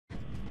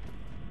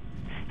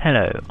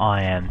Hello,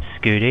 I am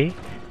Scoody,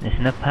 and this is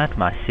another part of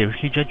my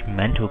Seriously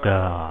Judgmental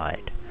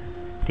guide.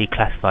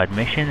 Declassified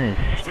mission is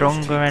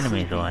stronger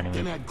enemies or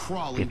enemies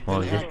give more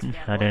resistance,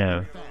 I don't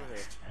know.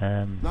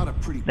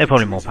 They're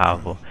probably more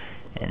powerful,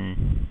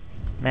 and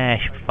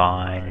should be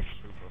fine.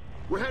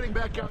 I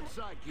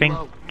think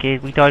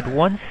we died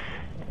once?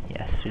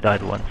 Yes, we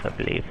died once, I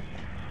believe.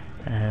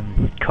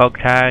 Cog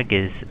tag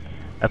is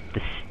up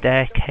the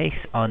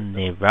staircase on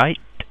the right.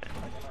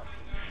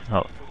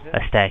 Oh,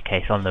 a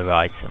staircase on the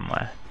right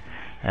somewhere.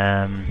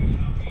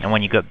 And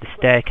when you go up the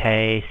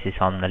staircase, it's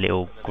on the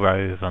little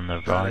grove on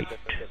the right,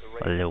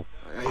 or the little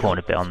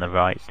corner bit on the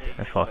right.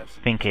 That's what I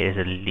think it is,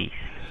 at least,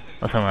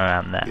 or somewhere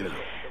around there.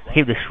 I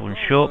keep this one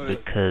short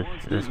because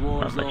there's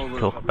not much to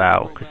talk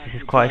about, because this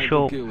is quite a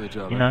short,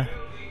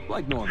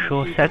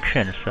 short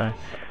section. So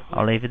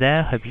I'll leave it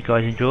there. Hope you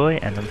guys enjoy,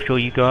 and I'm sure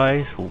you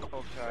guys will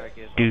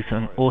do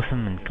something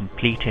awesome and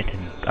complete it.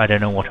 And I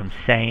don't know what I'm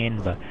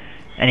saying, but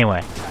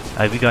anyway,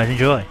 I hope you guys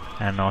enjoy,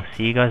 and I'll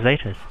see you guys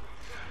later.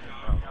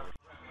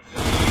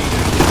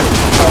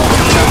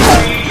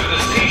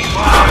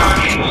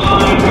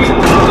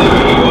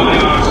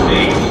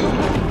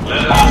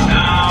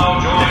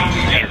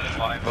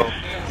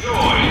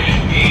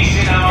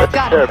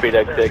 Therapy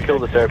deck there, kill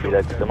the therapy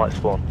deck, they might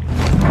spawn.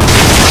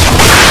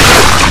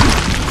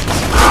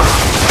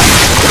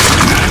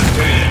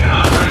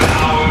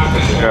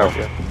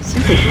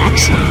 Simply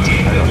excellent.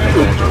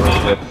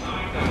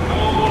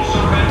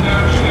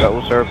 That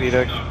was therapy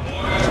decks.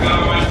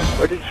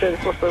 Where did you say the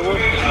crossbow was?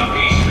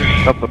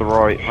 Up to the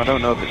right. I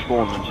don't know if it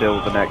spawns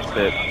until the next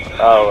bit.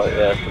 Oh, right,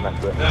 yeah, that's the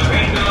next bit.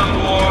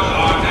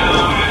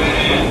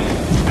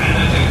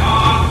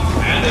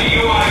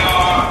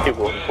 Keep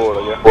walking forward,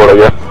 I guess.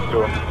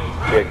 Go on.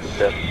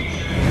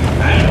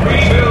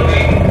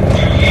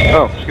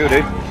 Oh,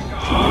 Scoody.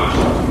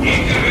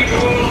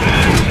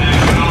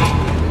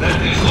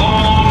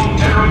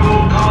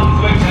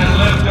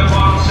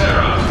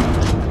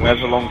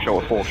 There's a long shot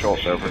with 4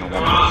 shots over in a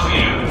one.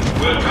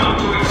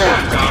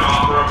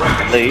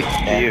 Lee,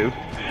 to you.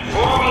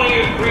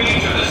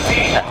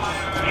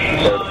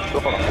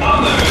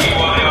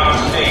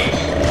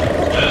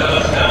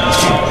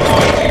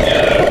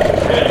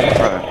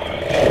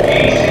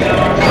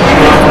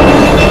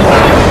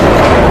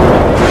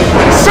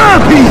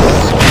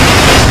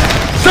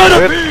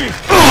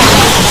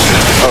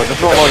 Oh,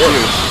 that's not like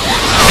you.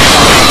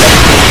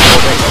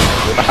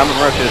 The hammer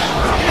rushes.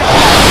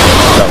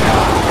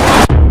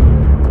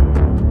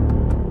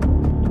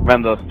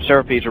 Remember,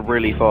 Serapees are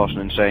really fast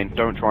and insane.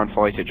 Don't try and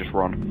fight it, just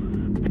run.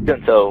 You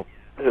couldn't tell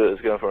who it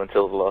was going for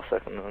until the last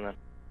second, and then...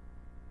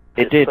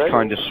 It did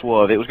kind of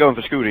swerve. It was going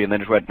for Scoody and then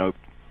just went nope.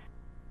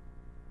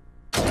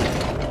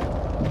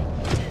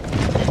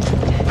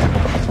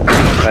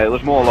 It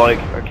was more like,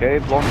 okay,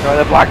 blonde guy,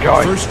 the black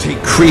guy. First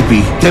take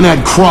creepy, then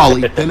add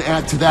crawly, then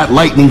add to that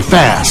lightning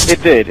fast.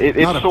 It did. It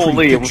saw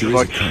Lee and was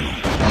like...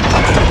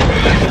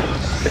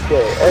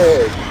 Okay,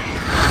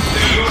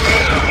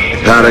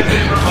 Got it.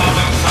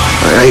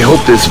 I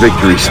hope this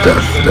victory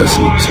stuff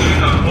doesn't...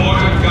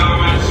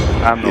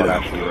 I'm not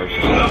actually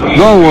racist.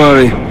 Don't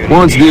worry.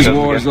 Once this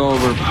war's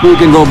over, we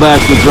can go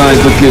back to trying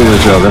to kill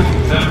each other.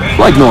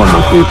 Like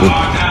normal people.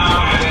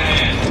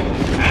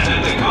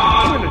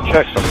 I'm gonna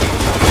check something.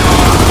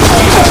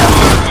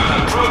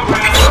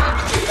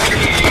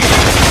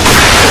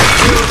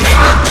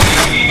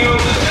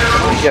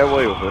 Get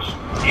away with this.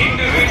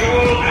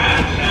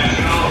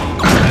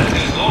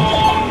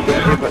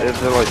 Yeah, but if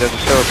there's a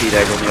Serapede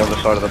egg on the other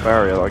side of the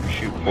barrier that I can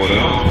shoot for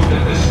them.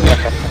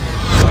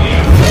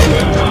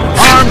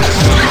 Armed!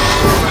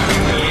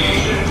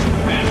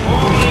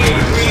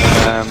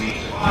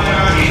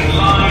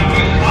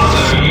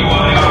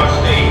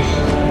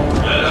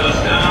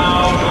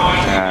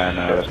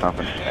 No, there's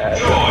nothing.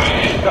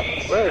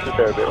 where is the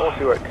therapy? I want to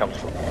see where it comes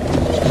from.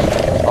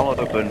 I'll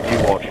open, you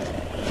watch.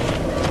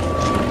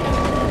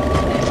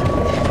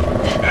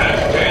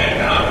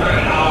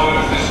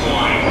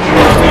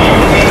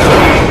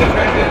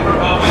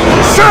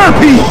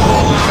 Serapees!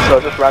 So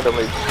just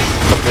randomly...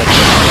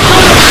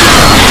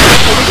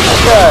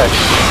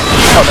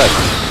 Oh no,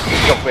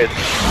 got weird.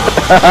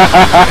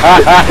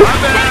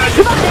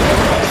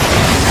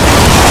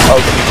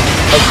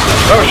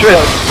 Oh shit!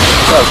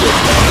 Oh good.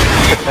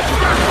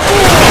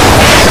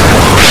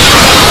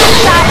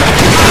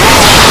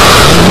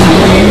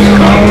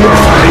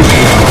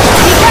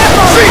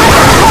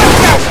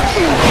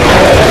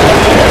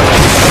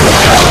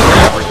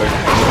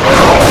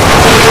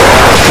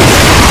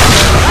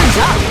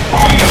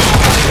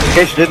 In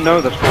case you didn't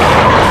know, that's cool.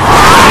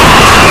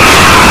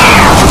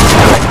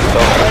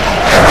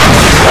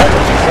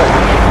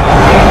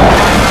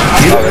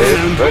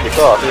 Really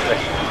fast, isn't it?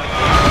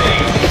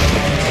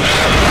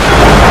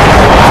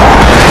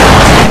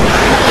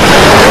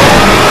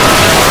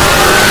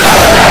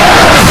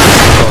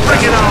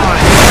 Bring it on!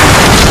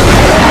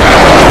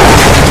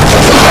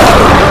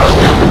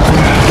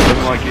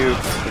 Doesn't like you,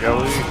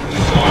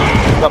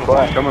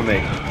 come with me.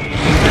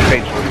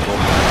 Paint's really cool.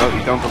 Oh,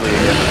 he's gone for Lee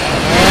again.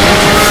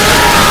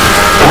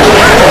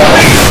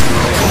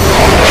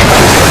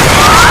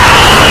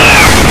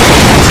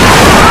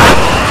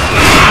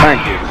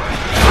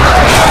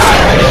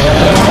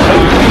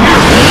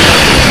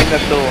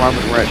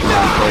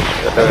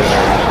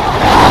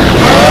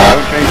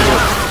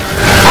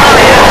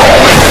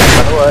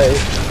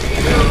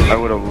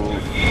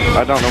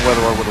 I don't know whether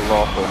I would have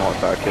lost or not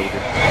if I killed you.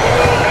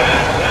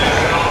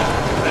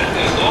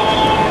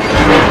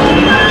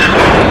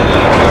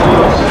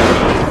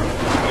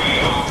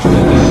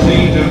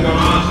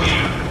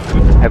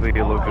 Heavy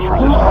Lucas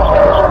resistance.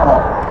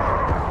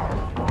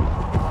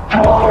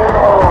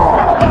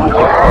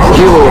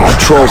 Kilo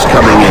patrols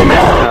coming in.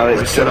 No,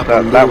 it was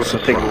that was the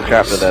single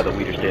chapter there that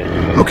we just did.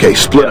 Okay,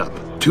 split up.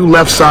 2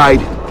 left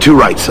side, 2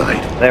 right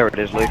side. There it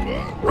is, Lee.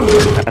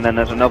 And then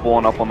there's another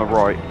one up on the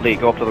right. Lee,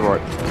 go up to the right.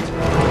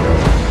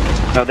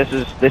 No, this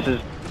is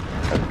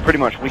pretty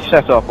much, we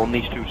set up on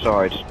these 2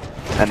 sides,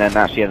 and then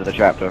that's the end of the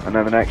chapter. And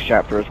then the next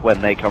chapter is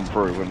when they come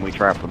through, when we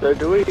trap them. So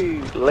do we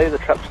lay the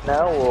traps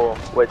now, or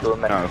wait till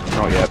the next?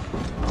 No, not yet.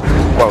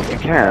 Well, you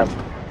can,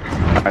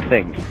 I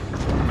think.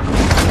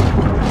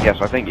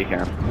 Yes, I think you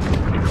can.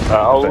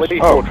 I'll lay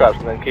 4 traps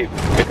and then pick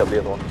up the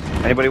other one.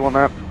 Anybody want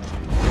that?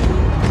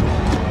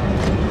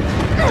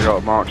 I got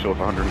a mark so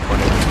for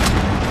 120.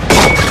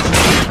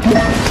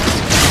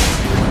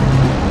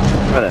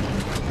 Right then.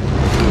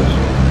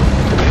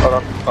 Hold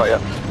on. Oh yeah.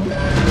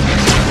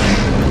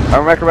 I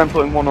recommend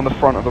putting one on the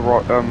front of the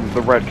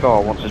red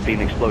car once it's been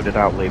exploded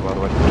out, Lee, by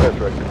the way. That's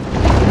right.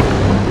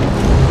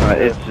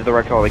 It's the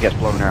red car that gets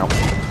blown out.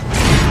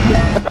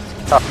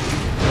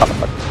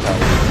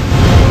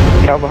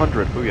 Calv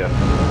 100, booyah.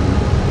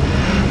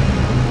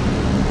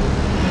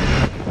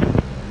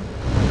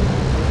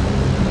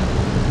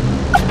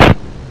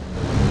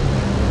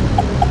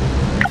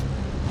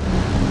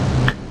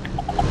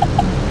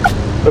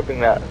 Hoping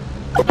that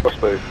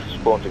crossbow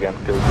spawns again,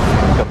 because you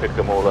can pick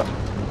them all up.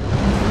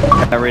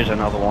 There is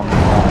another one.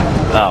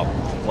 Oh,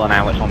 well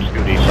now it's on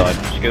Scoody's side.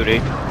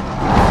 Scoody.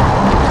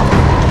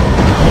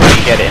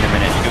 You get it in a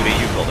minute. Scoody,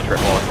 you've got the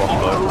tripwire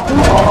crossbow.